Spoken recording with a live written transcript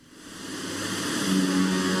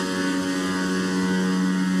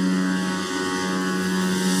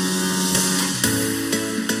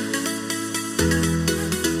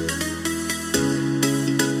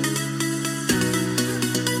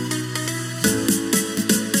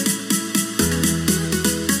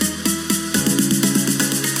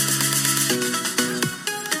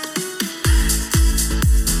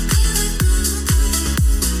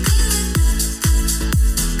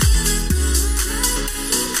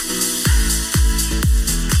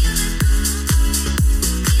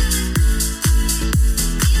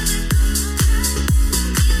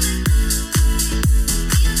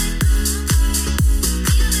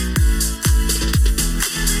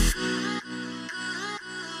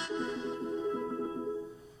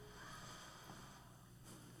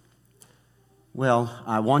Well,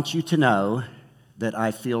 I want you to know that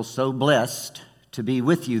I feel so blessed to be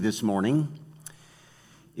with you this morning.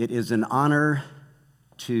 It is an honor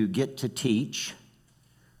to get to teach,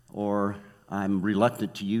 or I'm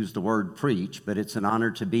reluctant to use the word preach, but it's an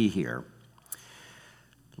honor to be here.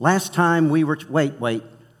 Last time we were,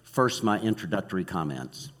 first my introductory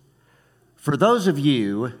comments. For those of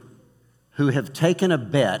you who have taken a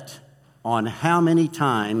bet on how many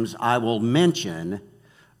times I will mention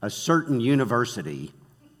a certain university,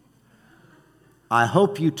 I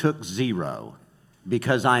hope you took 0,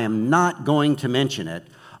 because I am not going to mention it,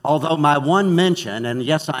 although my one mention, and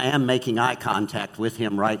yes, I am making eye contact with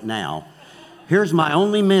him right now, here's my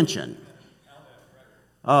only mention.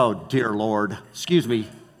 Oh, dear Lord, excuse me.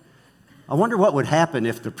 I wonder what would happen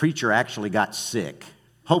if the preacher actually got sick.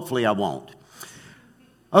 Hopefully I won't.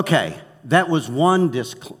 Okay. That was one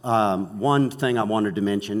thing I wanted to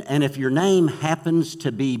mention. And if your name happens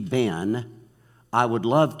to be Ben, I would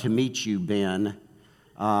love to meet you, Ben,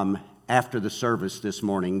 after the service this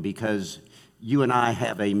morning, because you and I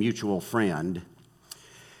have a mutual friend.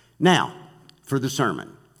 Now, for the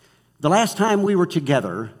sermon. The last time we were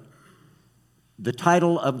together, the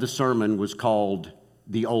title of the sermon was called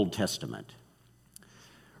The Old Testament,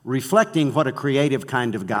 reflecting what a creative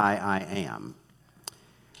kind of guy I am.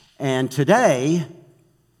 And today,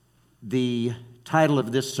 the title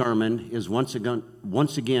of this sermon is once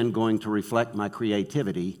again going to reflect my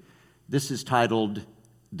creativity. This is titled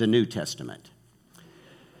The New Testament.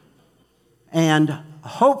 And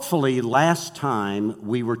hopefully last time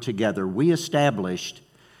we were together, we established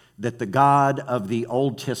that the God of the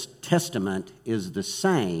Old Testament is the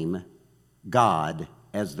same God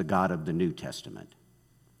as the God of the New Testament.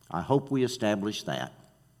 I hope we established that.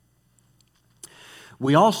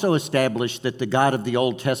 We also established that the God of the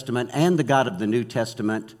Old Testament and the God of the New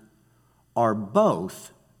Testament are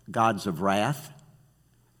both gods of wrath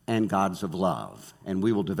and gods of love. And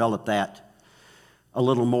we will develop that a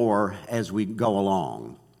little more as we go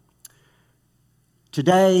along.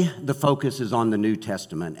 Today, the focus is on the New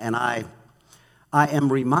Testament, and I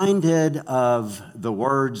am reminded of the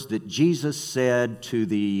words that Jesus said to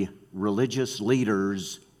the religious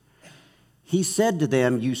leaders. He said to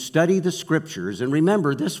them, you study the scriptures, and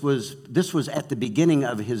remember, this was at the beginning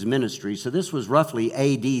of his ministry, so this was roughly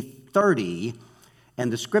AD 30,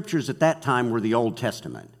 and the scriptures at that time were the Old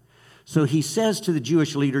Testament. So he says to the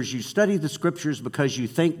Jewish leaders, you study the scriptures because you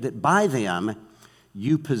think that by them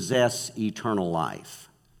you possess eternal life.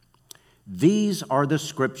 These are the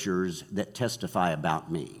scriptures that testify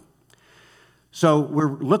about me. So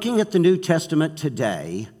we're looking at the New Testament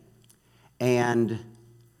today, and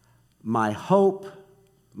my hope,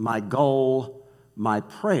 my goal, my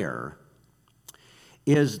prayer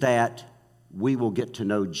is that we will get to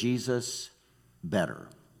know Jesus better.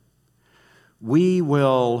 We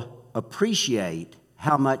will appreciate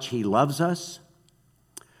how much he loves us,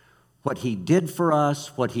 what he did for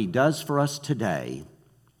us, what he does for us today,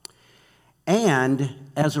 and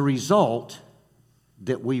as a result,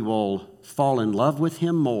 that we will fall in love with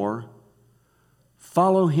him more,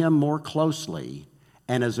 follow him more closely,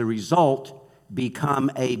 and as a result, become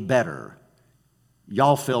a better,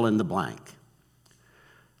 y'all fill in the blank.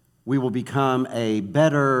 We will become a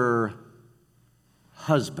better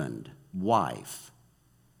husband, wife,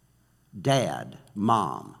 dad,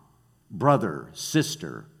 mom, brother,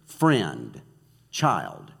 sister, friend,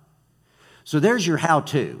 child. So there's your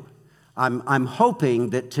how-to. I'm hoping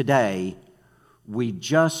that today we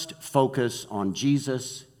just focus on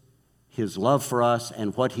Jesus, his love for us,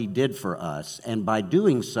 and what he did for us. And by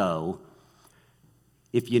doing so,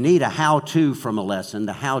 if you need a how-to from a lesson,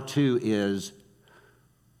 the how-to is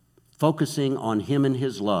focusing on him and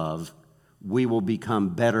his love. We will become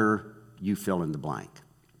better, you fill in the blank.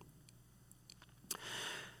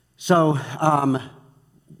 So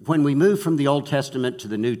when we move from the Old Testament to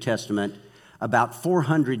the New Testament, about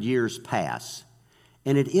 400 years pass.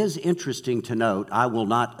 And it is interesting to note, I will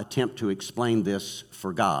not attempt to explain this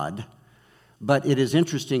for God, but it is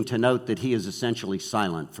interesting to note that he is essentially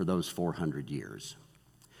silent for those 400 years.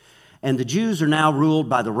 And the Jews are now ruled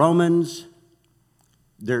by the Romans.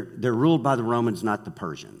 They're ruled by the Romans, not the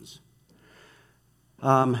Persians.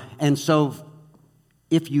 And so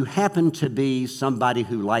if you happen to be somebody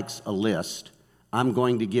who likes a list, I'm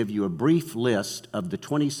going to give you a brief list of the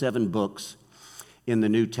 27 books in the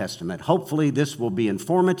New Testament. Hopefully this will be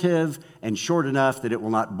informative and short enough that it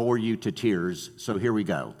will not bore you to tears. So here we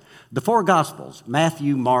go. The 4 Gospels,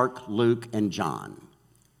 Matthew, Mark, Luke, and John.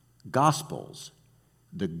 Gospels,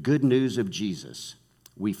 the good news of Jesus.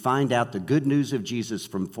 We find out the good news of Jesus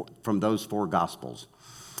from those 4 Gospels.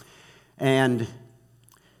 And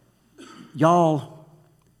Y'all,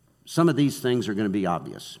 some of these things are going to be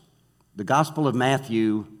obvious. The Gospel of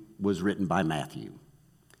Matthew was written by Matthew.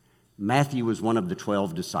 Matthew was one of the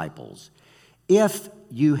 12 disciples. If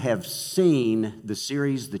you have seen the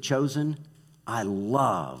series The Chosen, I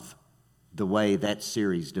love the way that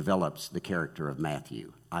series develops the character of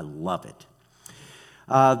Matthew. I love it.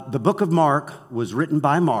 The book of Mark was written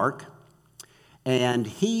by Mark, and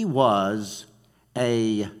he was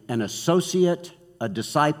an associate, a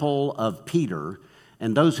disciple of Peter.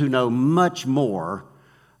 And those who know much more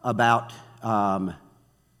about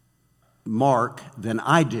Mark than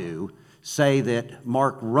I do say that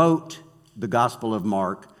Mark wrote the Gospel of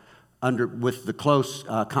Mark with the close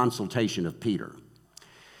consultation of Peter.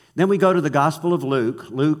 Then we go to the Gospel of Luke.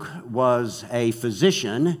 Luke was a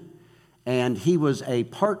physician, and he was a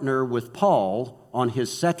partner with Paul on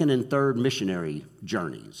his second and third missionary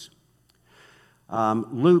journeys.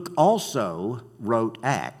 Luke also wrote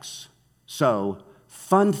Acts. So,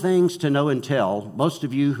 fun things to know and tell. Most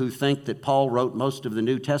of you who think that Paul wrote most of the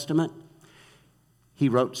New Testament, he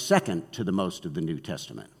wrote second to the most of the New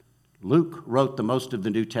Testament. Luke wrote the most of the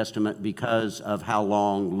New Testament because of how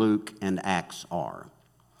long Luke and Acts are.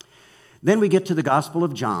 Then we get to the Gospel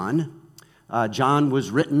of John. John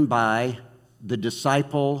was written by the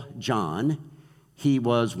disciple John. He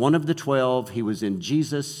was one of the 12. He was in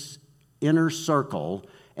Jesus' inner circle,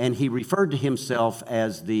 and he referred to himself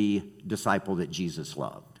as the disciple that Jesus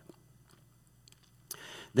loved.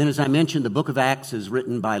 Then, as I mentioned, the book of Acts is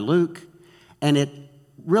written by Luke, and it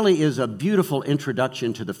really is a beautiful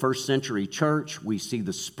introduction to the first century church. We see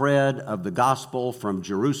the spread of the gospel from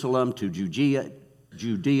Jerusalem to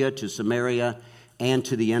Judea to Samaria and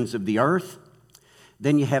to the ends of the earth.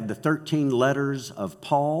 Then you have the 13 letters of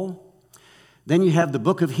Paul. Then you have the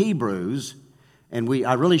book of Hebrews, and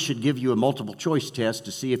I really should give you a multiple choice test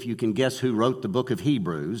to see if you can guess who wrote the book of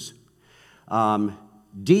Hebrews.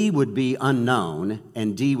 D would be unknown,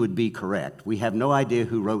 and D would be correct. We have no idea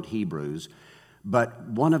who wrote Hebrews, but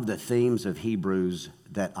one of the themes of Hebrews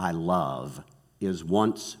that I love is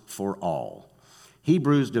once for all.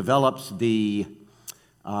 Hebrews develops the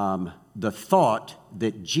thought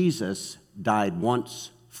that Jesus died once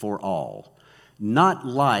for all, not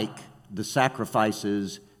like the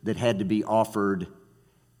sacrifices that had to be offered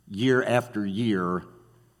year after year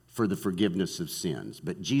for the forgiveness of sins.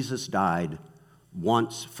 But Jesus died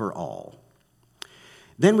once for all.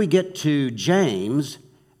 Then we get to James,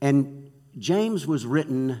 and James was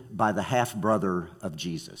written by the half-brother of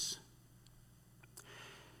Jesus.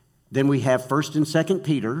 Then we have 1st and 2nd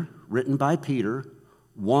Peter, written by Peter,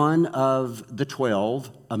 one of the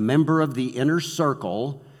 12, a member of the inner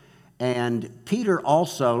circle. And Peter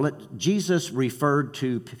also, Jesus referred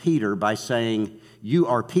to Peter by saying, "You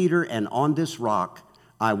are Peter, and on this rock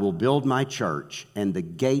I will build my church, and the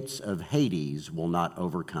gates of Hades will not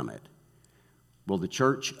overcome it." Well, the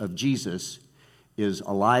church of Jesus is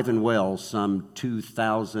alive and well some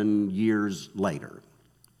 2,000 years later.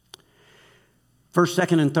 1st,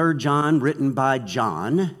 2nd, and 3rd John, written by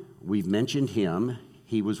John. We've mentioned him.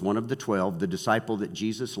 He was one of the 12, the disciple that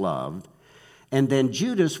Jesus loved. And then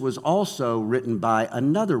Judas was also written by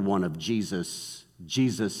another one of Jesus's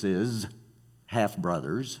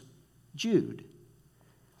half-brothers, Jude.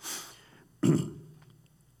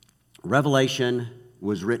 Revelation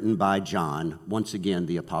was written by John, once again,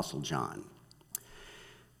 the Apostle John.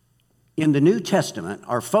 In the New Testament,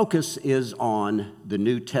 our focus is on the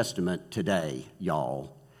New Testament today,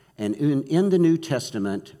 y'all. And in the New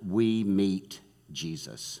Testament, we meet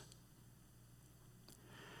Jesus.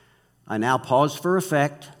 I now pause for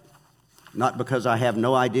effect, not because I have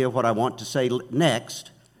no idea what I want to say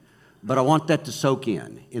next, but I want that to soak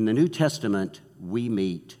in. In the New Testament, we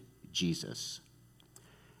meet Jesus.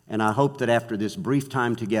 And I hope that after this brief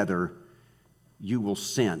time together, you will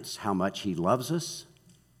sense how much he loves us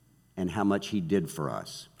and how much he did for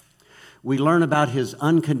us. We learn about his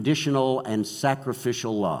unconditional and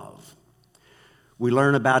sacrificial love. We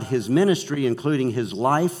learn about his ministry, including his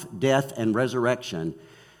life, death, and resurrection.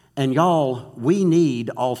 And y'all, we need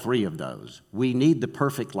all three of those. We need the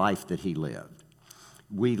perfect life that he lived.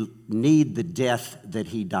 We need the death that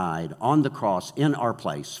he died on the cross in our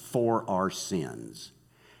place for our sins.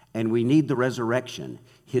 And we need the resurrection,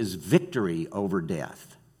 his victory over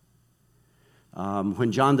death.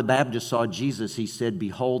 When John the Baptist saw Jesus, he said,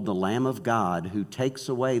 "Behold, the Lamb of God who takes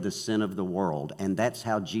away the sin of the world." And that's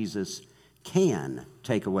how Jesus can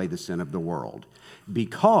take away the sin of the world,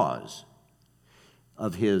 because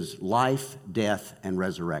of his life, death, and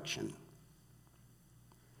resurrection.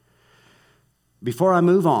 Before I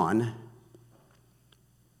move on,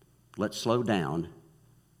 let's slow down.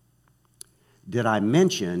 did I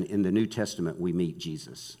mention in the New Testament we meet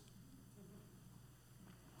Jesus?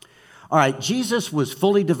 All right, Jesus was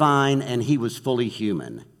fully divine and he was fully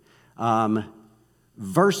human.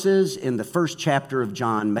 Verses in the first chapter of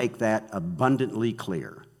John make that abundantly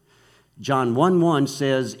clear. John 1:1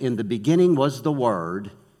 says, "In the beginning was the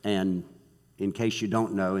Word," and in case you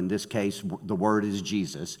don't know, in this case, the Word is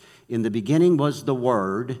Jesus. "In the beginning was the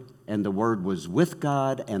Word, and the Word was with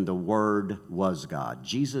God, and the Word was God."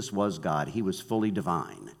 Jesus was God. He was fully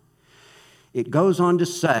divine. It goes on to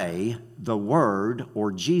say, the Word,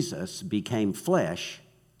 or Jesus, became flesh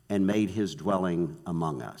and made his dwelling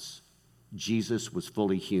among us. Jesus was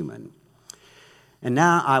fully human. And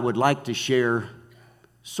now I would like to share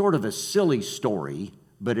sort of a silly story,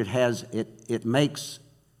 but it makes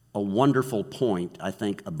a wonderful point, I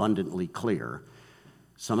think, abundantly clear.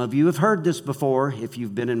 Some of you have heard this before. If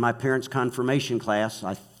you've been in my parents' confirmation class,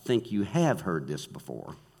 I think you have heard this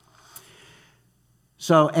before.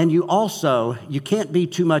 So, and you can't be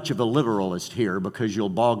too much of a literalist here because you'll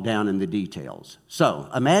bog down in the details. So,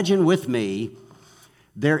 imagine with me,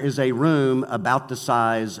 there is a room about the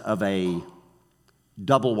size of a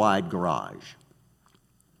double-wide garage.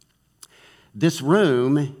 This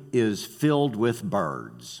room is filled with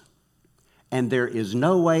birds, and there is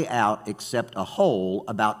no way out except a hole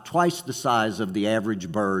about twice the size of the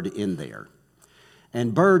average bird in there.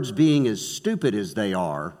 And birds, being as stupid as they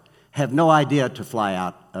are, have no idea to fly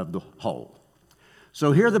out of the hole.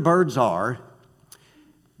 So here the birds are.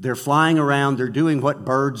 They're flying around. They're doing what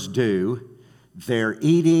birds do. They're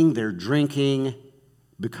eating. They're drinking.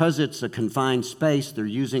 Because it's a confined space, they're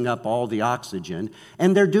using up all the oxygen.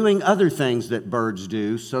 And they're doing other things that birds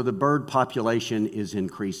do, so the bird population is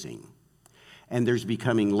increasing. And there's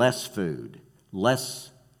becoming less food,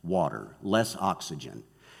 less water, less oxygen.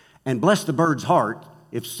 And bless the bird's heart,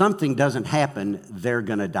 if something doesn't happen, they're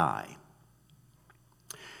going to die.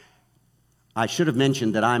 I should have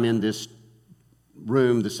mentioned that I'm in this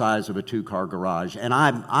room the size of a two-car garage, and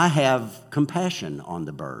I have compassion on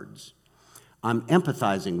the birds. I'm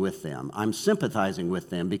empathizing with them. I'm sympathizing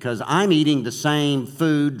with them because I'm eating the same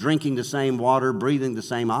food, drinking the same water, breathing the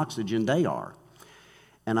same oxygen they are.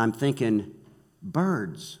 And I'm thinking,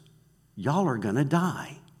 birds, y'all are going to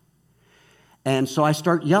die. And so I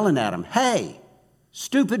start yelling at them, "Hey,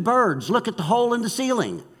 stupid birds, look at the hole in the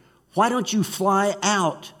ceiling. Why don't you fly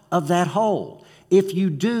out of that hole? If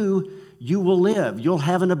you do, you will live. You'll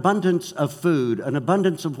have an abundance of food, an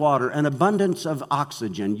abundance of water, an abundance of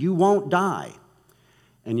oxygen. You won't die."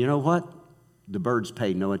 And you know what? The birds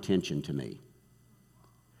pay no attention to me.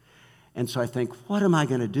 And so I think, what am I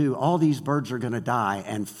going to do? All these birds are going to die.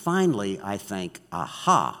 And finally, I think,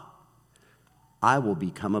 aha, I will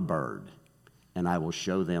become a bird, and I will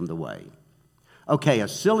show them the way. Okay, a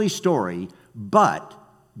silly story, but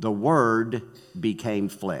the Word became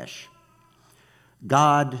flesh.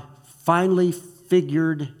 God finally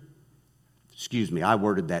I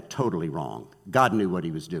worded that totally wrong. God knew what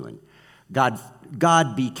he was doing.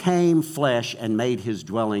 God became flesh and made his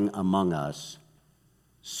dwelling among us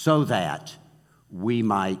so that we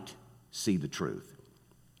might see the truth.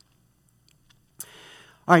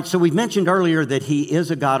 All right, so we've mentioned earlier that he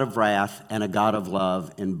is a God of wrath and a God of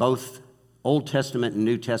love in both Old Testament and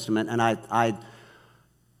New Testament, and I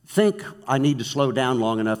think I need to slow down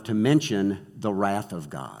long enough to mention the wrath of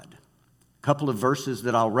God. A couple of verses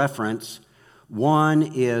that I'll reference. One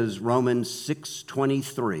is Romans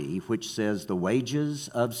 6:23, which says the wages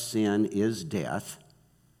of sin is death.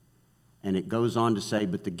 And it goes on to say,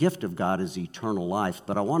 but the gift of God is eternal life.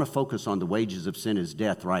 But I want to focus on the wages of sin is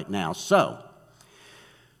death right now. So,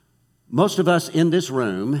 most of us in this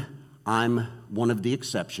room, I'm one of the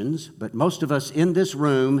exceptions, but most of us in this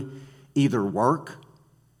room either work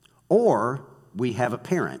or we have a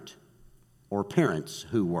parent or parents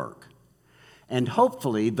who work. And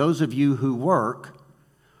hopefully, those of you who work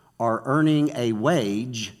are earning a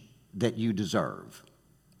wage that you deserve.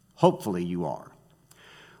 Hopefully, you are.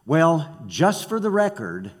 Well, just for the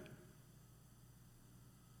record,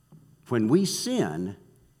 when we sin,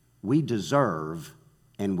 we deserve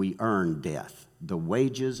and we earn death. The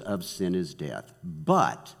wages of sin is death.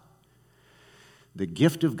 But the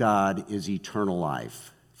gift of God is eternal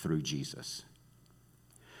life through Jesus.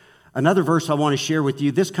 Another verse I want to share with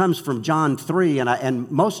you, this comes from John 3, and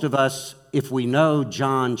most of us, if we know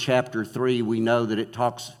John chapter 3, we know that it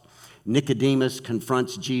talks, Nicodemus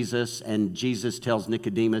confronts Jesus, and Jesus tells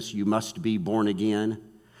Nicodemus, you must be born again.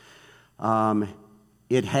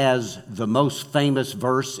 It has the most famous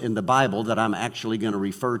verse in the Bible that I'm actually going to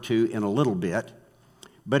refer to in a little bit,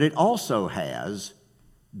 but it also has,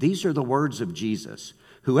 these are the words of Jesus,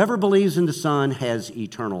 whoever believes in the Son has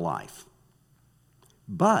eternal life.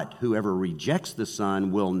 But whoever rejects the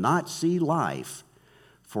Son will not see life,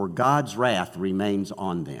 for God's wrath remains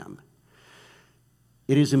on them.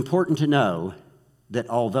 It is important to know that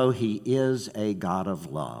although he is a God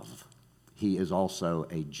of love, he is also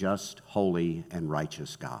a just, holy, and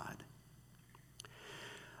righteous God.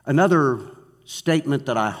 Another statement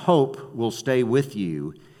that I hope will stay with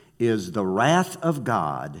you is the wrath of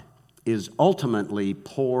God is ultimately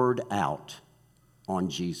poured out on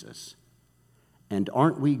Jesus. And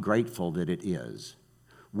aren't we grateful that it is?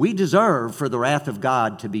 We deserve for the wrath of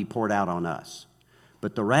God to be poured out on us.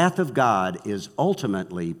 But the wrath of God is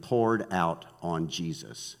ultimately poured out on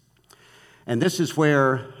Jesus. And this is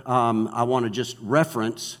where I want to just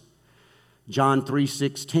reference John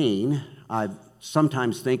 3:16. I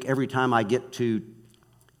sometimes think every time I get to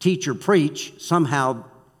teach or preach, somehow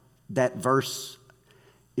that verse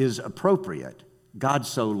is appropriate. God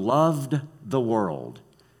so loved the world.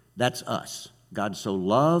 That's us. God so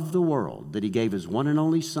loved the world that he gave his one and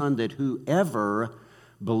only Son, that whoever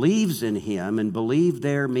believes in him, and believe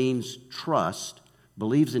there means trust,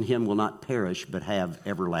 believes in him will not perish but have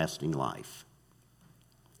everlasting life.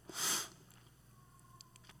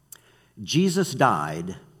 Jesus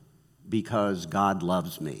died because God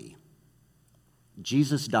loves me.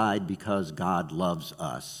 Jesus died because God loves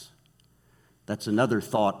us. That's another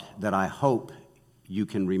thought that I hope you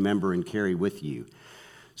can remember and carry with you.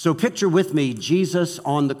 So picture with me Jesus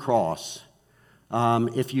on the cross.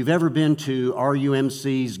 If you've ever been to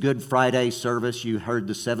RUMC's Good Friday service, you heard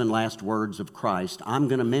the 7 last words of Christ. I'm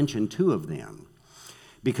going to mention 2 of them.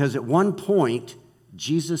 Because at one point,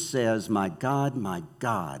 Jesus says, my God,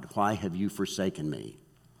 why have you forsaken me?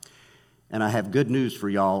 And I have good news for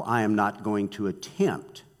y'all. I am not going to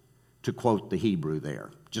attempt to quote the Hebrew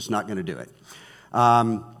there. Just not going to do it.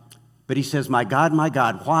 But he says, my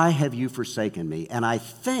God, why have you forsaken me? And I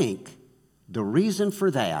think the reason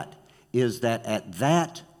for that is that at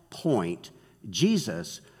that point,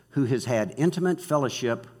 Jesus, who has had intimate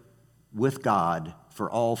fellowship with God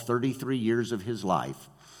for all 33 years of his life,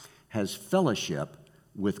 has fellowship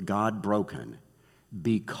with God broken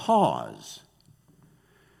because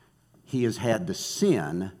he has had the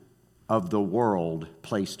sin of the world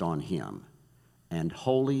placed on him. And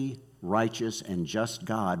holy, righteous, and just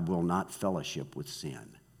God will not fellowship with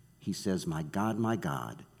sin. He says, my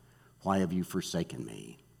God, why have you forsaken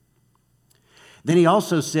me? Then he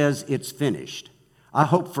also says, it's finished. I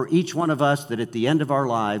hope for each one of us that at the end of our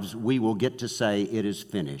lives, we will get to say, it is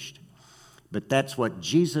finished. But that's what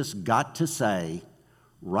Jesus got to say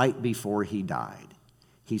right before he died.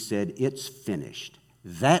 He said, it's finished.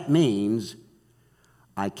 That means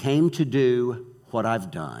I came to do what I've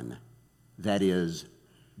done. That is,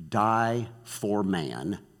 die for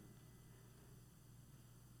man.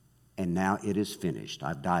 And now it is finished.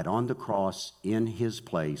 I've died on the cross in his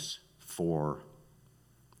place for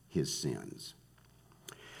his sins.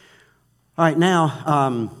 All right,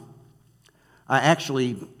 now I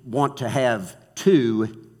actually want to have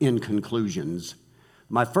 2 in conclusions.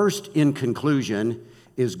 My first in conclusion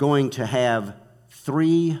is going to have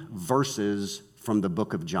 3 verses from the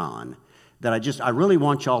book of John that I really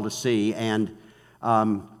want y'all to see, and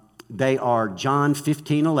they are John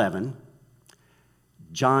 15:11,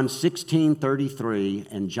 John 16:33,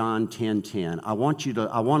 and John 10:10. I want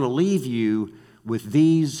to leave you with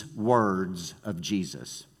these words of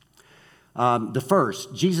Jesus. The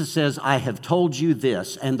first, Jesus says, I have told you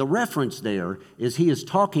this. And the reference there is he is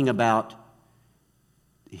talking about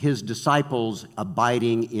his disciples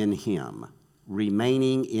abiding in him,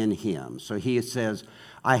 remaining in him. So he says,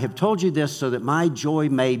 I have told you this so that my joy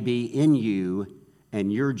may be in you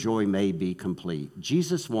and your joy may be complete.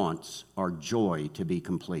 Jesus wants our joy to be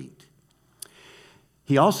complete.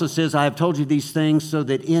 He also says, I have told you these things so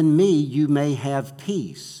that in me you may have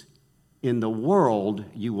peace. In the world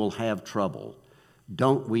you will have trouble.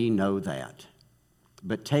 Don't we know that?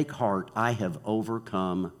 But take heart, I have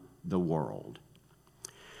overcome the world.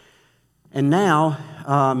 And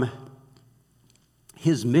now,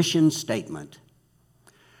 his mission statement.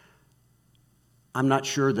 I'm not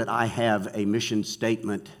sure that I have a mission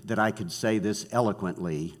statement that I could say this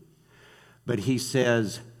eloquently, but he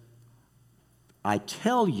says, I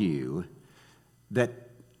tell you that,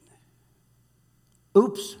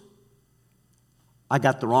 oops, I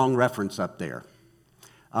got the wrong reference up there.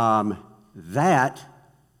 That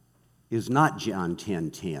is not John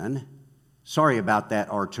 10:10. Sorry about that,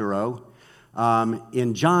 Arturo.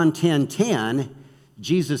 In John 10:10,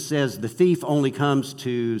 Jesus says, the thief only comes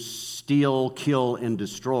to steal, kill, and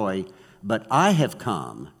destroy, but I have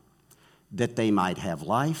come that they might have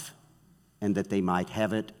life and that they might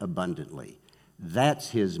have it abundantly. That's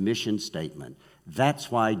his mission statement.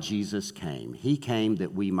 That's why Jesus came. He came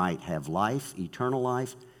that we might have life, eternal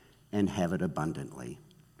life, and have it abundantly.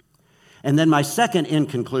 And then my second in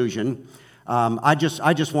conclusion, I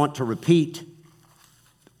just want to repeat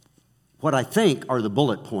what I think are the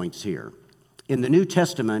bullet points here. In the New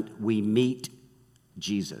Testament, we meet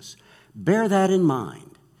Jesus. Bear that in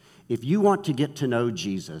mind. If you want to get to know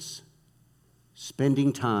Jesus,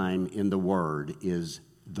 spending time in the Word is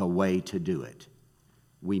the way to do it.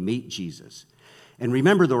 We meet Jesus. And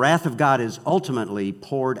remember, the wrath of God is ultimately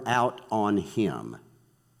poured out on Him.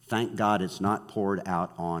 Thank God it's not poured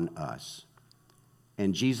out on us.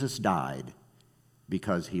 And Jesus died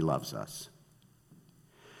because He loves us.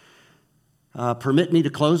 Permit me to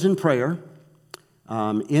close in prayer.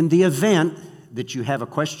 In the event that you have a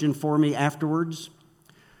question for me afterwards,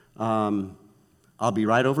 I'll be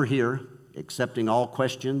right over here accepting all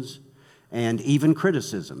questions and even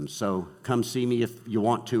criticism. So come see me if you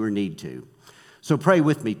want to or need to. So pray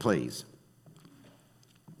with me, please.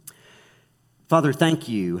 Father, thank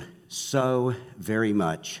you so very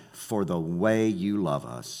much for the way you love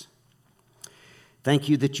us. Thank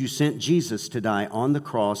you that you sent Jesus to die on the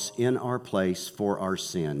cross in our place for our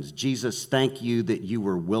sins. Jesus, thank you that you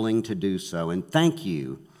were willing to do so. And thank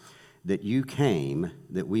you that you came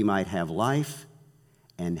that we might have life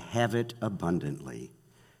and have it abundantly.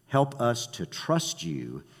 Help us to trust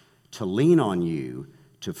you, to lean on you,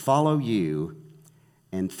 to follow you,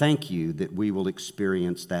 and thank you that we will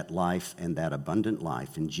experience that life and that abundant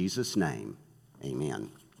life. In Jesus' name,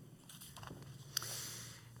 amen.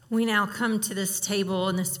 We now come to this table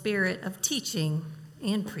in the spirit of teaching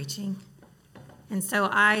and preaching. And so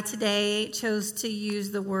I today chose to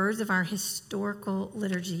use the words of our historical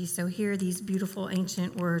liturgy. So hear these beautiful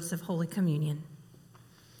ancient words of Holy Communion.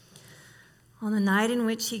 On the night in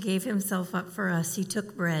which he gave himself up for us, he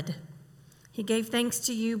took bread. He gave thanks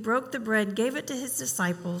to you, broke the bread, gave it to his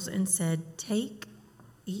disciples, and said, "Take,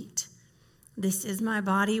 eat. This is my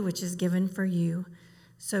body, which is given for you.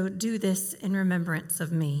 So do this in remembrance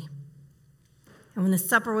of me." And when the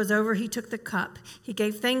supper was over, he took the cup. He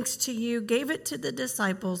gave thanks to you, gave it to the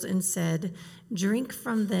disciples, and said, "Drink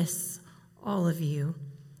from this, all of you.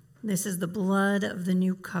 This is the blood of the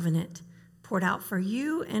new covenant, poured out for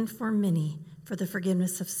you and for many for the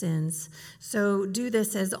forgiveness of sins. So do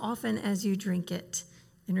this as often as you drink it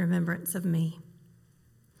in remembrance of me."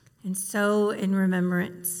 And so, in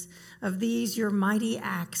remembrance of these your mighty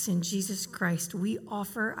acts in Jesus Christ, we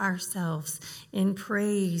offer ourselves in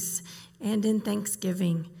praise and in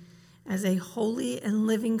thanksgiving as a holy and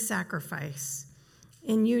living sacrifice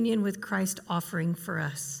in union with Christ offering for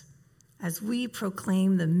us as we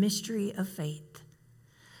proclaim the mystery of faith.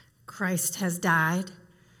 Christ has died,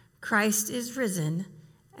 Christ is risen,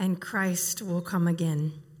 and Christ will come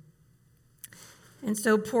again. And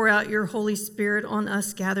so pour out your Holy Spirit on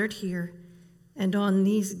us gathered here and on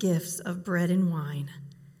these gifts of bread and wine.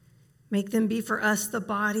 Make them be for us the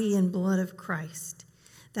body and blood of Christ,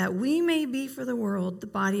 that we may be for the world the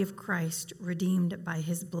body of Christ, redeemed by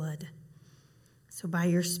his blood. So by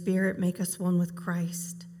your Spirit, make us one with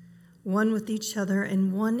Christ, one with each other,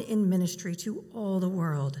 and one in ministry to all the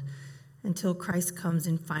world, until Christ comes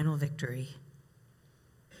in final victory.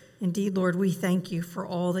 Indeed, Lord, we thank you for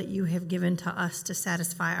all that you have given to us to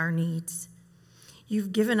satisfy our needs.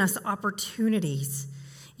 You've given us opportunities.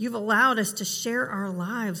 You've allowed us to share our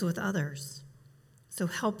lives with others. So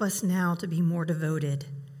help us now to be more devoted.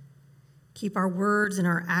 Keep our words and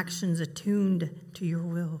our actions attuned to your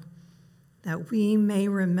will, that we may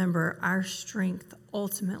remember our strength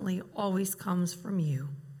ultimately always comes from you.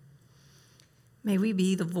 May we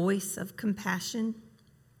be the voice of compassion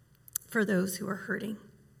for those who are hurting.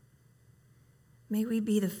 May we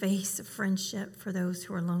be the face of friendship for those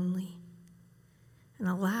who are lonely. And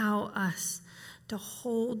allow us to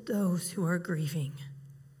hold those who are grieving.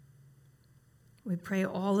 We pray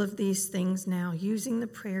all of these things now using the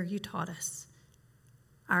prayer you taught us.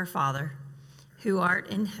 Our Father, who art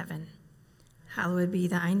in heaven, hallowed be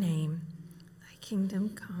thy name. Thy kingdom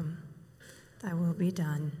come, thy will be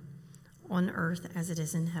done, on earth as it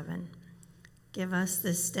is in heaven. Give us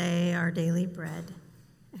this day our daily bread,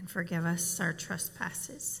 and forgive us our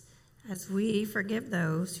trespasses, as we forgive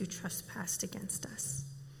those who trespass against us.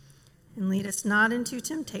 And lead us not into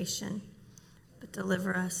temptation, but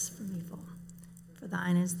deliver us from evil. For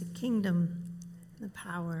thine is the kingdom, the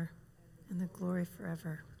power, and the glory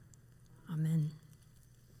forever. Amen.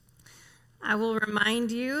 I will remind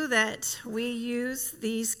you that we use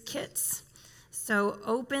these kits. So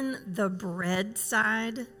open the bread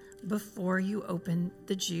side before you open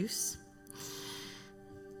the juice.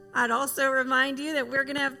 I'd also remind you that we're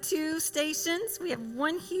going to have 2 stations. We have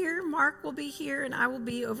one here. Mark will be here, and I will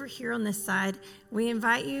be over here on this side. We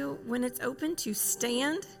invite you, when it's open, to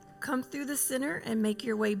stand, come through the center, and make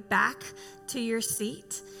your way back to your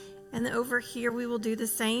seat. And then over here, we will do the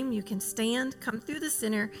same. You can stand, come through the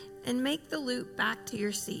center, and make the loop back to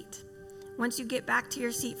your seat. Once you get back to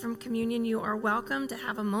your seat from communion, you are welcome to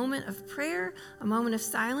have a moment of prayer, a moment of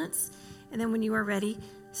silence, and then when you are ready,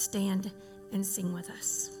 stand and sing with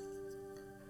us.